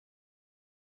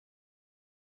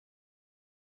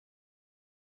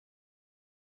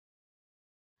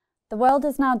The world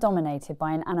is now dominated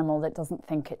by an animal that doesn't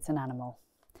think it's an animal.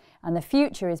 And the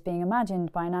future is being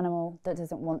imagined by an animal that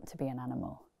doesn't want to be an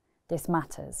animal. This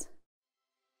matters.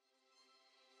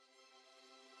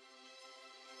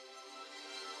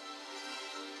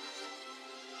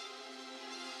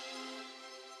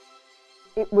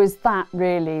 It was that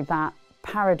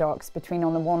paradox between,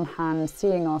 on the one hand,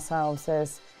 seeing ourselves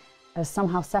as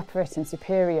somehow separate and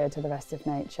superior to the rest of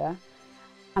nature,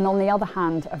 and on the other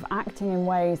hand, of acting in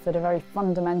ways that are very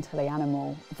fundamentally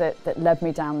animal, that led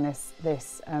me down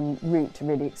this route to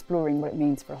really exploring what it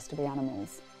means for us to be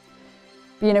animals.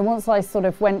 But, you know, once I sort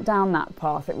of went down that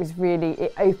path,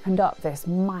 it opened up this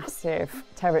massive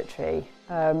territory,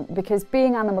 because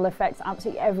being animal affects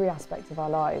absolutely every aspect of our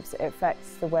lives. It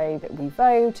affects the way that we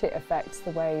vote, it affects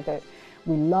the way that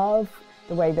we love,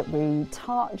 the way that we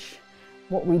touch,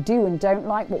 what we do and don't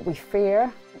like, what we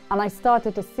fear. And I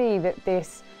started to see that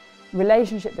this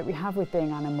relationship that we have with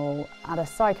being animal at a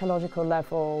psychological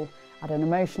level, at an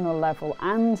emotional level,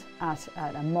 and at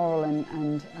a moral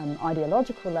and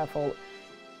ideological level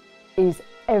is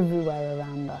everywhere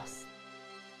around us.